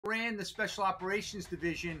ran the Special Operations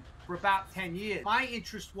Division for about 10 years. My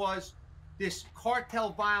interest was this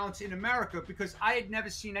cartel violence in America because I had never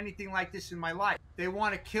seen anything like this in my life. They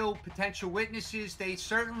want to kill potential witnesses. They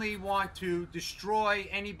certainly want to destroy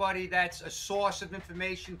anybody that's a source of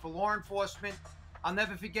information for law enforcement. I'll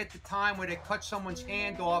never forget the time where they cut someone's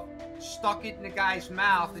hand off, stuck it in the guy's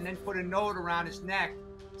mouth, and then put a note around his neck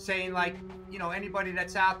saying, like, you know, anybody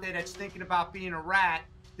that's out there that's thinking about being a rat,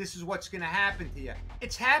 this is what's going to happen to you.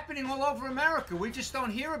 It's happening all over America. We just don't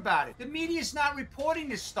hear about it. The media's not reporting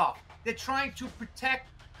this stuff. They're trying to protect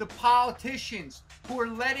the politicians who are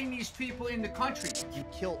letting these people in the country. You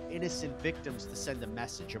kill innocent victims to send a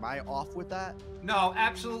message. Am I off with that? No,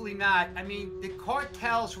 absolutely not. I mean, the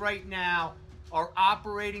cartels right now are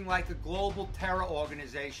operating like a global terror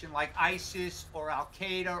organization like ISIS or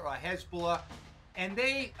Al-Qaeda or Hezbollah. And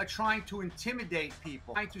they are trying to intimidate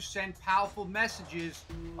people, trying to send powerful messages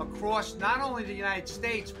across not only the United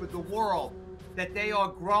States, but the world, that they are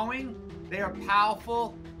growing, they are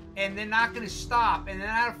powerful, and they're not going to stop, and they're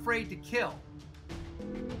not afraid to kill.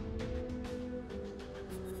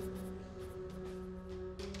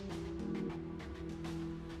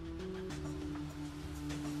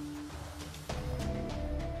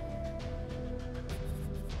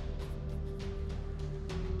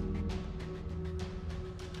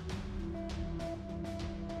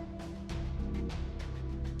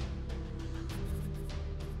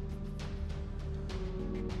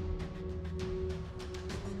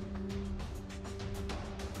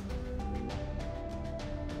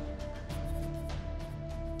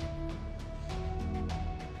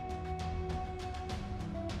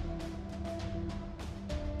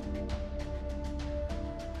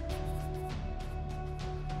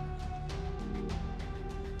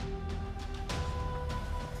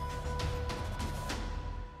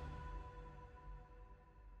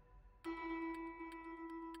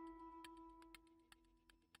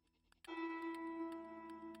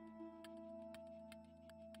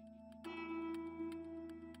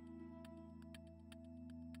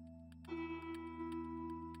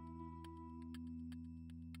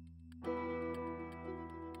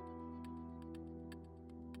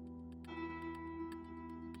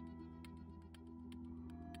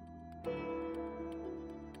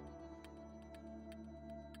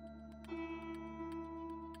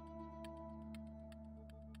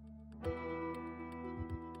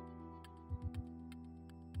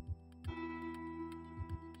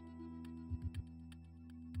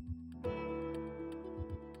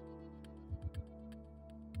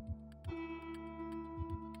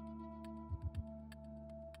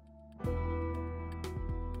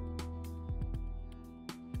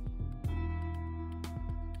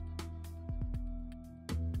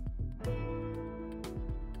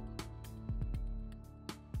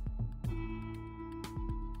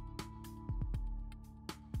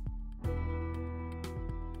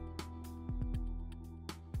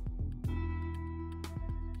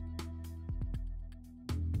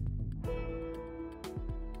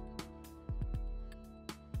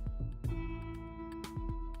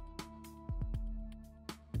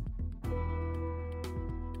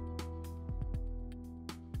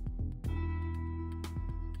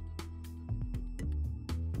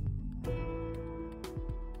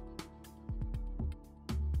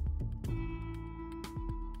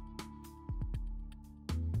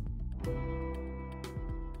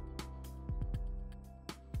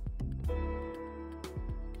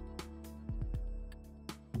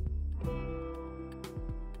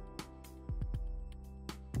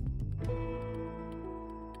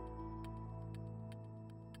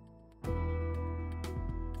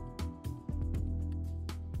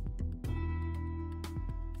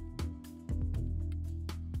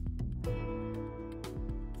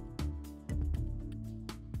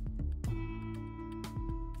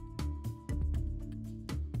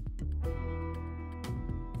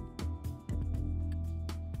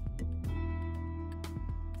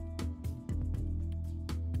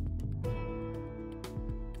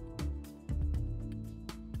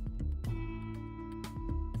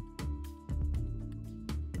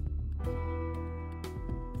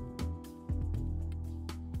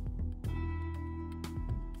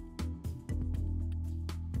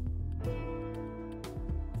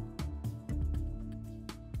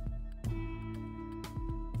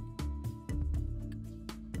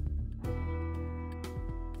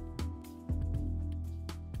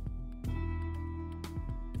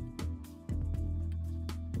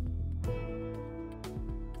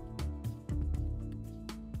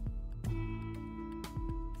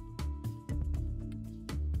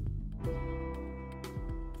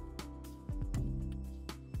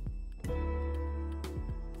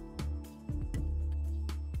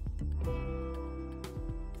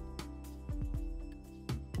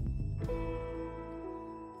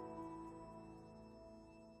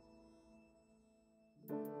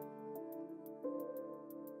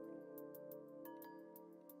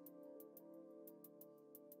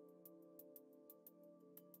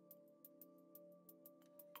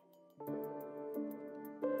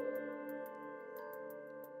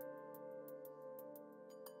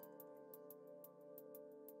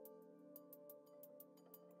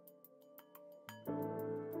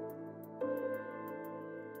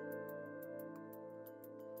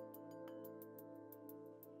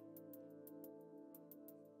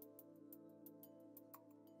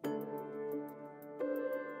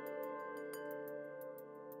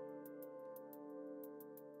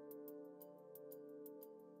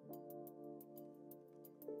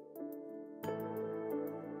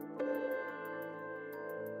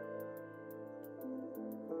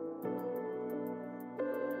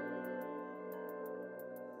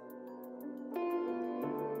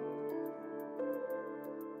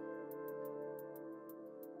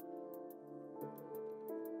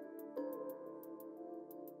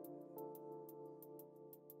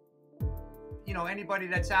 you know, anybody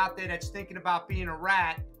that's out there that's thinking about being a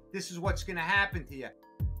rat, this is what's going to happen to you.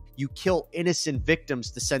 You kill innocent victims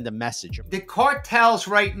to send a message. The cartels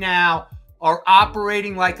right now are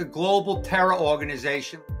operating like a global terror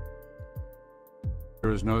organization. There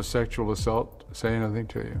was no sexual assault. Say anything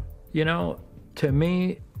to you? You know, to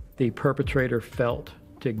me, the perpetrator felt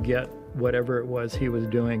to get whatever it was he was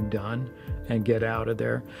doing done and get out of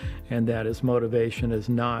there, and that his motivation is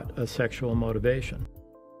not a sexual motivation.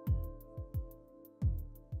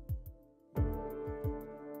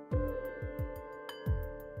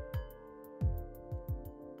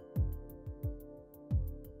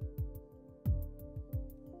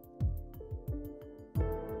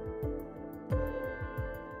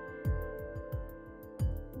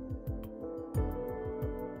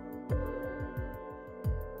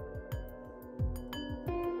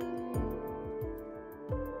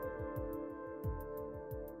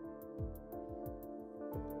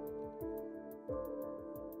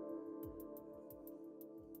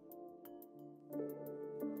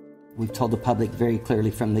 We've told the public very clearly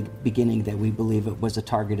from the beginning that we believe it was a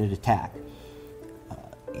targeted attack.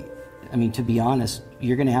 I mean, to be honest,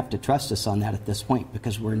 you're going to have to trust us on that at this point,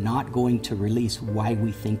 because we're not going to release why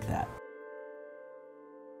we think that.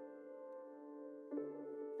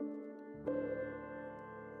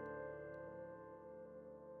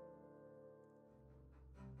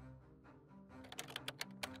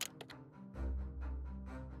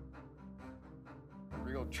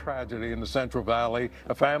 Real tragedy in the Central Valley.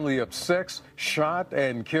 A family of 6 shot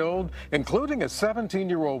and killed, including a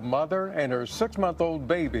 17-year-old mother and her 6-month-old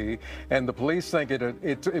baby. And the police think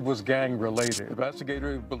it was gang-related.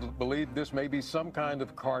 Investigators believe this may be some kind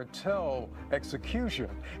of cartel execution,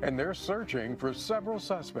 and they're searching for several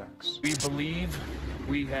suspects. We believe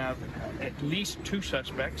we have at least 2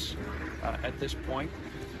 suspects at this point.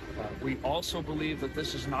 We also believe that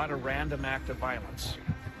this is not a random act of violence.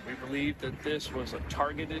 We believe that this was a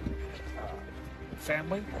targeted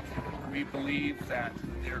family. We believe that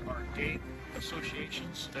there are gang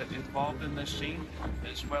associations involved in this scene,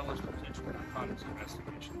 as well as potential narcotics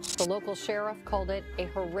investigations. The local sheriff called it a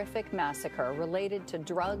horrific massacre related to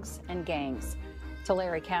drugs and gangs.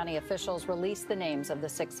 Tulare County officials released the names of the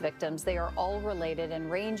 6 victims. They are all related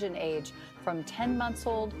and range in age from 10 months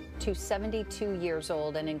old to 72 years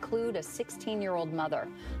old and include a 16-year-old mother.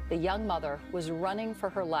 The young mother was running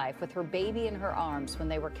for her life with her baby in her arms when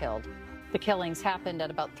they were killed. The killings happened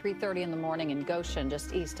at about 3:30 in the morning in Goshen,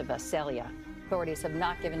 just east of Visalia. Authorities have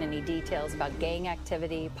not given any details about gang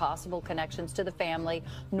activity, possible connections to the family,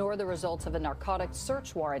 nor the results of a narcotics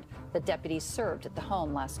search warrant that deputies served at the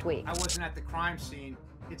home last week. I wasn't at the crime scene.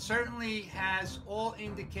 It certainly has all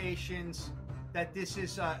indications that this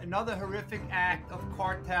is another horrific act of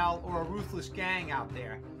cartel or a ruthless gang out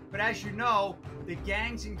there. But as you know, the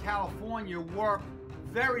gangs in California work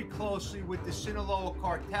very closely with the Sinaloa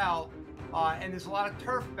cartel, and there's a lot of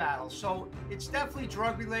turf battles. So it's definitely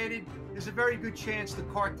drug related. There's a very good chance the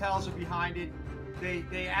cartels are behind it.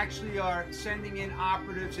 They actually are sending in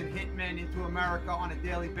operatives and hitmen into America on a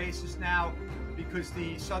daily basis now, because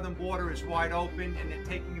the southern border is wide open and they're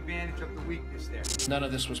taking advantage of the weakness there. None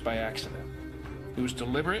of this was by accident. It was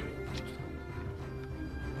deliberate,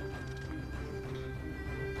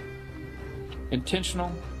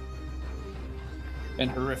 intentional,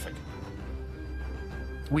 and horrific.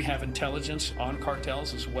 We have intelligence on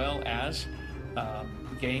cartels as well as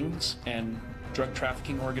gangs and drug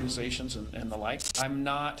trafficking organizations and the like. I'm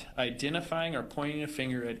not identifying or pointing a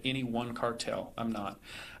finger at any one cartel. I'm not.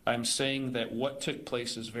 I'm saying that what took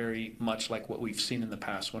place is very much like what we've seen in the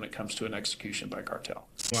past when it comes to an execution by cartel.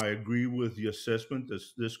 I agree with the assessment that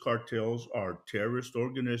these cartels are terrorist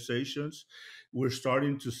organizations. We're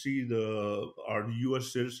starting to see our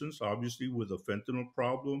U.S. citizens, obviously, with the fentanyl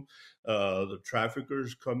problem, the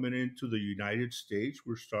traffickers coming into the United States.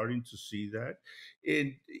 We're starting to see that.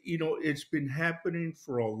 And, you know, it's been happening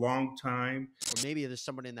for a long time. Or maybe there's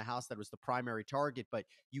someone in the house that was the primary target, but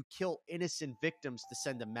you kill innocent victims to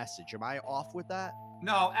send a message. Am I off with that?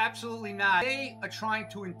 No, absolutely not. They are trying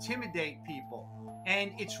to intimidate people.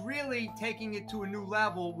 And it's really taking it to a new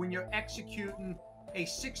level when you're executing a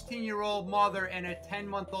 16-year-old mother and a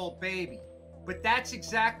 10-month-old baby. But that's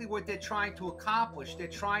exactly what they're trying to accomplish. They're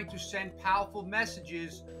trying to send powerful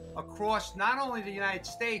messages across not only the United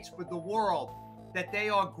States, but the world, that they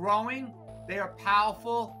are growing, they are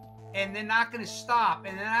powerful, and they're not going to stop,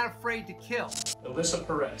 and they're not afraid to kill. Alyssa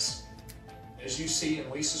Perez, as you see and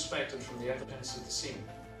we suspected from the evidence at the scene,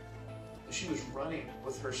 she was running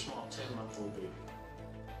with her small 10-month-old baby.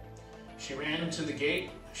 She ran into the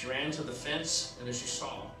gate, she ran to the fence, and as you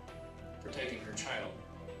saw, her taking her child,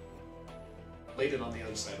 laid it on the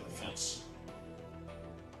other side of the fence.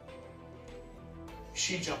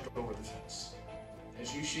 She jumped over the fence.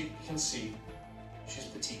 As you can see, she's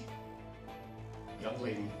petite. Young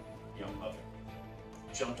lady, young mother.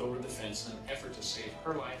 Jumped over the fence in an effort to save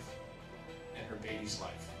her life and her baby's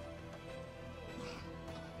life.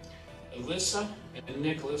 Alyssa and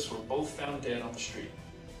Nicholas were both found dead on the street.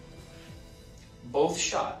 Both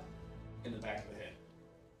shot in the back of the head.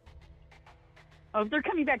 Oh, they're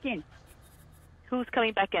coming back in. Who's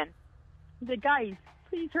coming back in? The guys.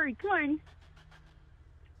 Please hurry, come on.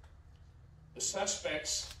 The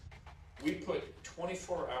suspects, we put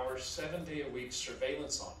 24-hour, 7-day-a-week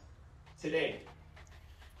surveillance on. Today,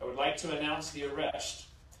 I would like to announce the arrest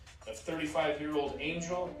of 35-year-old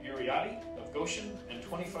Angel Uriarte of Goshen and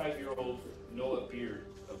 25-year-old Noah Beard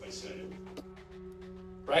of Visalia.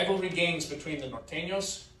 Rivalry gangs between the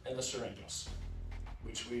Norteños and the Sureños,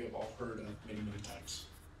 which we have all heard of many, many times.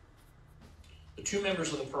 The two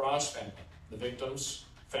members of the Perez family, the victim's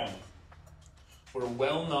family, were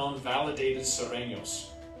well-known, validated Sureño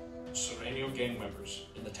gang members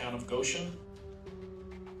in the town of Goshen,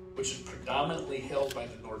 which is predominantly held by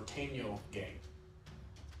the Norteño gang.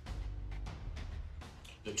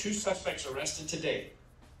 The two suspects arrested today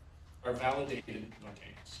are validated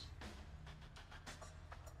Norteños.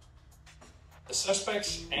 The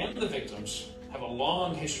suspects and the victims have a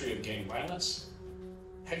long history of gang violence,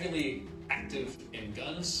 heavily active in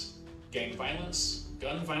guns, gang violence,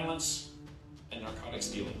 gun violence, and narcotics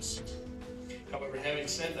dealings. However, having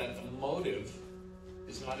said that, the motive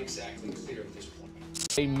is not exactly clear at this point.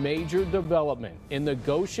 A major development in the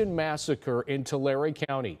Goshen Massacre in Tulare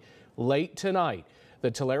County. Late tonight, the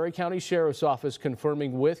Tulare County Sheriff's Office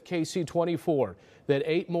confirming with KC24 that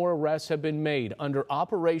 8 more arrests have been made under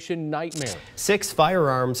Operation Nightmare. 6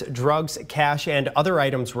 firearms, drugs, cash, and other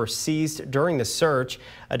items were seized during the search.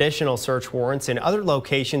 Additional search warrants in other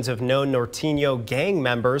locations of known Norteño gang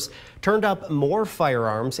members turned up more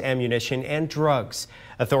firearms, ammunition, and drugs.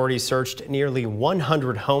 Authorities searched nearly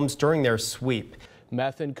 100 homes during their sweep.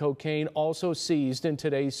 Meth and cocaine also seized in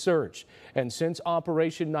today's search. And since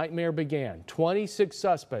Operation Nightmare began, 26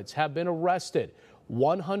 suspects have been arrested,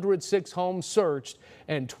 106 homes searched,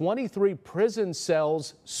 and 23 prison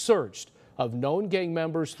cells searched of known gang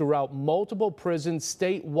members throughout multiple prisons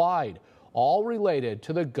statewide, all related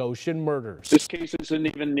to the Goshen murders. This case isn't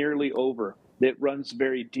even nearly over. It runs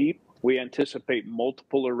very deep. We anticipate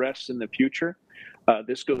multiple arrests in the future.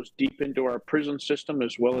 This goes deep into our prison system,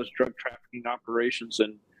 as well as drug trafficking operations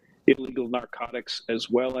and illegal narcotics, as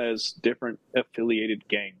well as different affiliated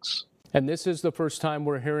gangs. And this is the first time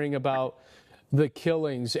we're hearing about the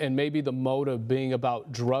killings and maybe the motive being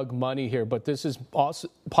about drug money here. But this is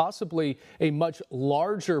possibly a much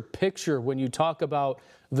larger picture when you talk about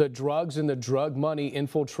the drugs and the drug money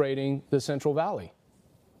infiltrating the Central Valley.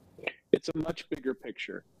 It's a much bigger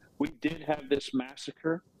picture. We did have this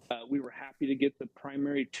massacre. We were happy to get the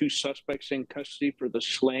primary 2 suspects in custody for the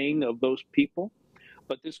slaying of those people.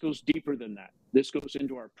 But this goes deeper than that. This goes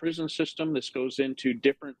into our prison system. This goes into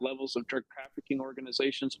different levels of drug trafficking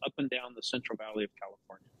organizations up and down the Central Valley of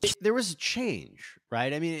California. There was a change,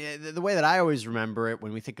 right? I mean, the way that I always remember it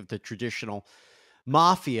when we think of the traditional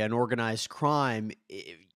mafia and organized crime,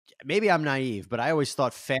 maybe I'm naive, but I always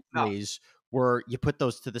thought families where you put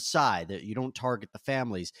those to the side, that you don't target the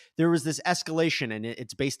families. There was this escalation, and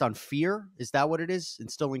it's based on fear. Is that what it is?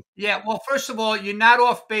 Instilling? Yeah, well, first of all, you're not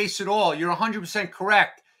off base at all. You're 100%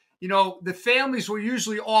 correct. You know, the families were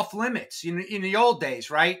usually off limits in the old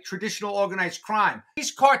days, right? Traditional organized crime.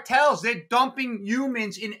 These cartels, they're dumping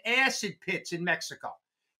humans in acid pits in Mexico.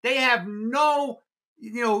 They have no,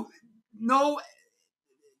 you know what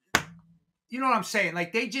I'm saying?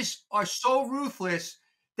 Like, they just are so ruthless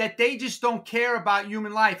that they just don't care about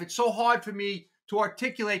human life. It's so hard for me to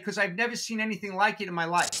articulate because I've never seen anything like it in my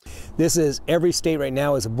life. This is, every state right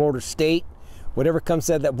now is a border state. Whatever comes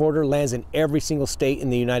out of that border lands in every single state in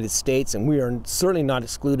the United States, and we are certainly not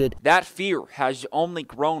excluded. That fear has only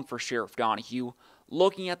grown for Sheriff Donahue,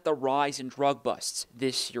 looking at the rise in drug busts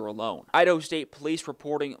this year alone. Idaho State Police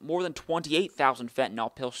reporting more than 28,000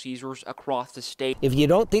 fentanyl pill seizures across the state. If you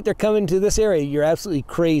don't think they're coming to this area, you're absolutely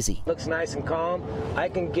crazy. Looks nice and calm. I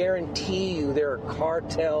can guarantee you there are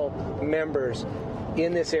cartel members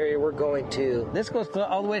in this area we're going to. This goes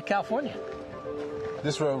all the way to California.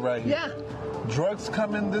 This road right here? Yeah. Drugs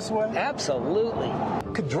come in this way? Absolutely.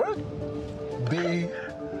 Could drugs be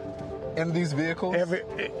in these vehicles?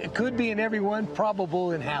 It could be in every one,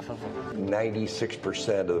 probable in half of them.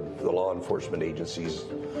 96% of the law enforcement agencies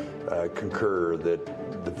concur that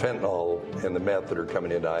the fentanyl and the meth that are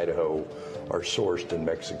coming into Idaho are sourced in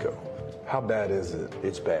Mexico. How bad is it?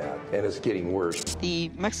 It's bad, and it's getting worse. The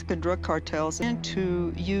Mexican drug cartels tend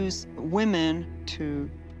to use women to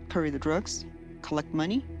carry the drugs, collect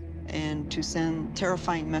money, and to send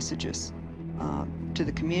terrifying messages to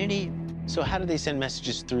the community. So how do they send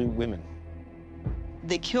messages through women?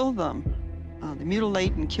 They kill them, they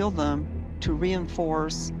mutilate and kill them to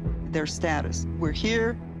reinforce their status. We're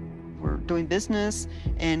here, we're doing business,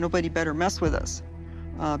 and nobody better mess with us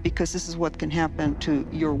because this is what can happen to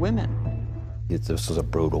your women. This was a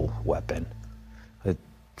brutal weapon. It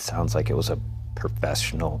sounds like it was a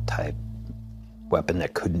professional type weapon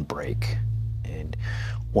that couldn't break, and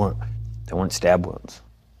they weren't stab wounds.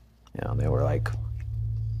 You know, they were like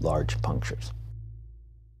large punctures.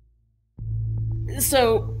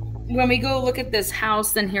 So when we go look at this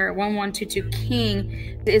house then here at 1122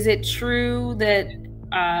 King, is it true that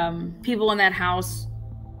people in that house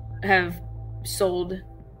have sold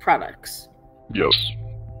products? Yes.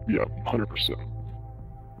 Yeah, 100%.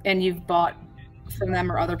 And you've bought from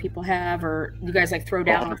them, or other people have, or you guys like throw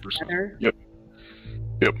down 100%. together? Yep.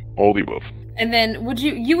 Yep, all the above. And then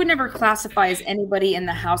you would never classify as anybody in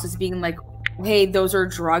the house as being like, hey, those are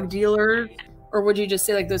drug dealers? Or would you just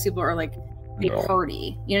say like those people are like a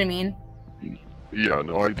party? You know what I mean? Yeah,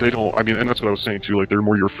 no, they don't. I mean, and that's what I was saying too. Like, they're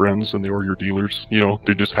more your friends than they are your dealers. You know,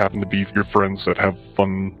 they just happen to be your friends that have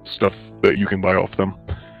fun stuff that you can buy off them,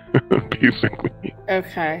 basically.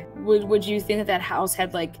 Okay. Would you think that that house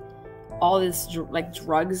had like all this like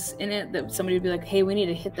drugs in it, that somebody would be like, hey, we need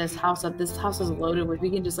to hit this house up. This house is loaded with, we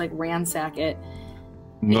can just like ransack it.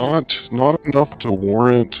 Not enough to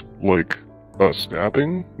warrant like a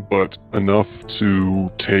stabbing, but enough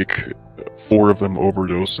to take 4 of them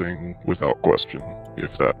overdosing without question,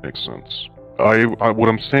 if that makes sense. What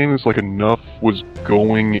I'm saying is like enough was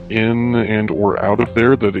going in and or out of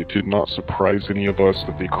there that it did not surprise any of us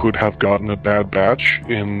that they could have gotten a bad batch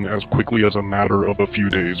in as quickly as a matter of a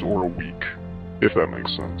few days or a week, if that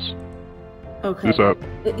makes sense. Okay. Is that?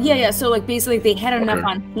 Yeah. So like basically they had enough Okay.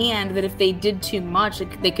 on hand that if they did too much,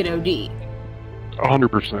 they could OD.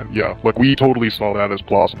 100%, yeah. Like, we totally saw that as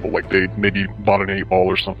plausible. Like, they maybe bought an 8-ball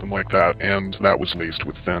or something like that, and that was laced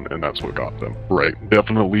with fent, and that's what got them. Right.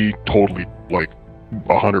 Definitely, totally, like,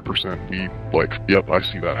 100%. We, like, yep, I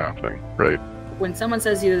see that happening. Right. When someone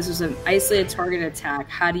says to you this was an isolated targeted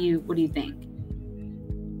attack, what do you think?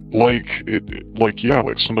 Like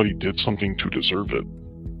somebody did something to deserve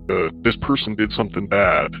it. This person did something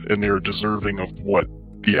bad, and they're deserving of what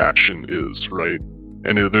the action is, right?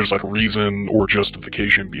 And there's like reason or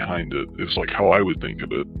justification behind it, is like how I would think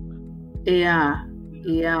of it. Yeah.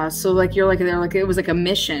 So like they're like it was like a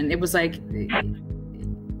mission. It was like,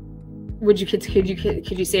 could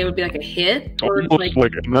you say it would be like a hit? Or Almost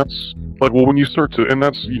like, and that's like, well, when you start to, and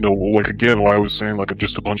that's, you know, like again, why I was saying like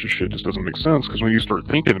just a bunch of shit just doesn't make sense, because when you start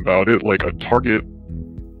thinking about it, like a target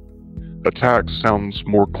attack sounds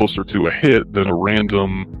more closer to a hit than a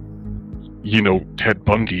random, you know, Ted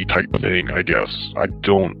Bundy type thing, I guess. I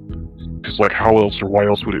don't, because like how else or why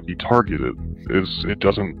else would it be targeted? It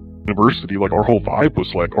doesn't, university, like our whole vibe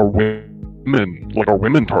was like, are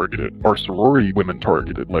women targeted? Are sorority women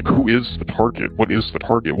targeted? Like, who is the target? What is the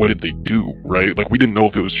target? What did they do, right? Like, we didn't know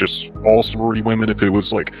if it was just all sorority women, if it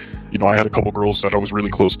was like, you know, I had a couple girls that I was really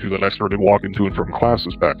close to that I started walking to and from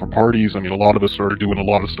classes, back from parties. I mean, a lot of us started doing a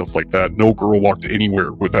lot of stuff like that. No girl walked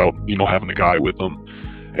anywhere without, you know, having a guy with them.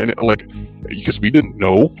 And like, because we didn't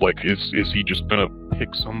know, like, is he just gonna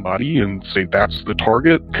pick somebody and say that's the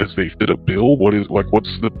target because they fit a bill?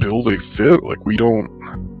 What's the bill they fit? Like, we don't,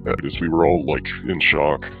 because we were all like in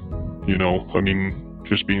shock, you know. I mean,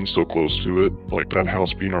 just being so close to it, like that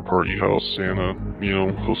house being our party house. Santa, you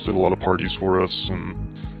know, hosted a lot of parties for us, and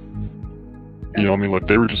you know, I mean, like,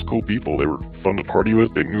 they were just cool people. They were fun to party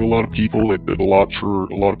with. They knew a lot of people. They did a lot for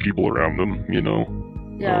a lot of people around them, you know.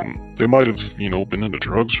 Yeah. They might have, you know, been into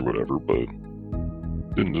drugs or whatever, but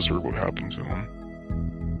didn't deserve what happened to them.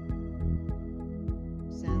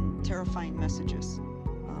 Send terrifying messages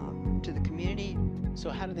to the community.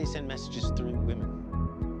 So how do they send messages through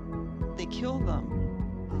women? They kill them,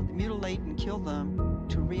 they mutilate and kill them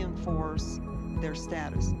to reinforce their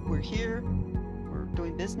status. We're here, we're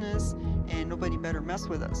doing business, and nobody better mess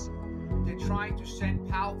with us. They're trying to send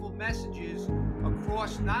powerful messages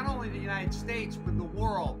across not only the United States, but the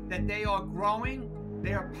world, that they are growing,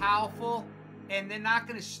 they are powerful, and they're not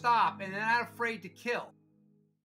going to stop, and they're not afraid to kill.